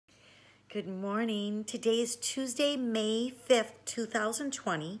Good morning. Today is Tuesday, May 5th,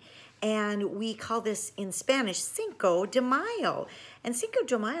 2020, and we call this in Spanish Cinco de Mayo. And Cinco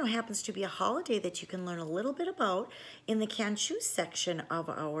de Mayo happens to be a holiday that you can learn a little bit about in the Can Choose section of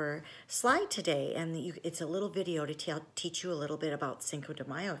our slide today. And it's a little video to teach you a little bit about Cinco de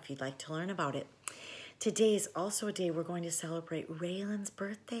Mayo if you'd like to learn about it. Today is also a day we're going to celebrate Raylan's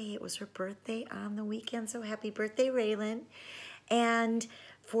birthday. It was her birthday on the weekend, so happy birthday, Raylan. And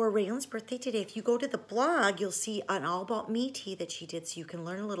for Raylan's birthday today, if you go to the blog, you'll see an All About Me tea that she did, so you can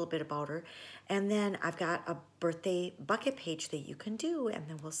learn a little bit about her. And then I've got a birthday bucket page that you can do, and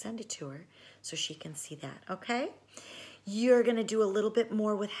then we'll send it to her so she can see that, okay? You're going to do a little bit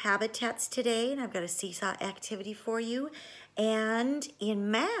more with habitats today, and I've got a seesaw activity for you. And in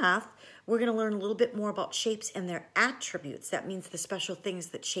math, we're going to learn a little bit more about shapes and their attributes. That means the special things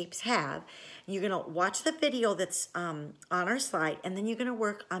that shapes have. You're going to watch the video that's on our slide, and then you're going to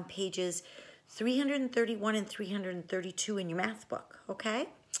work on pages 331 and 332 in your math book, okay?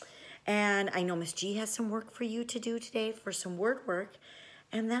 And I know Miss G has some work for you to do today for some word work.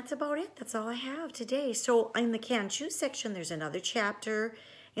 And that's about it. That's all I have today. So in the Can Choose section, there's another chapter.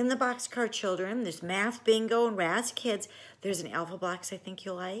 In the Boxcar Children, there's Math Bingo and Raz Kids. There's an Alpha Blocks I think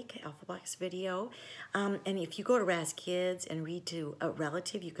you'll like, Alpha Blocks video. And if you go to Raz Kids and read to a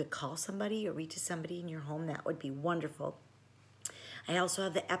relative, you could call somebody or read to somebody in your home. That would be wonderful. I also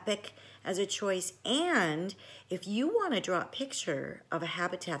have the Epic as a choice. And if you want to draw a picture of a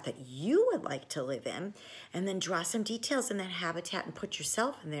habitat that you would like to live in, and then draw some details in that habitat and put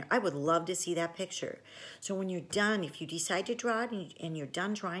yourself in there, I would love to see that picture. So when you're done, if you decide to draw it and you're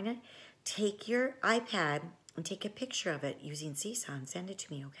done drawing it, take your iPad and take a picture of it using Seesaw and send it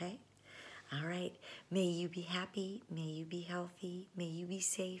to me, okay? All right. May you be happy. May you be healthy. May you be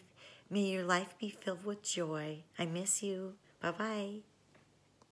safe. May your life be filled with joy. I miss you. Bye-bye.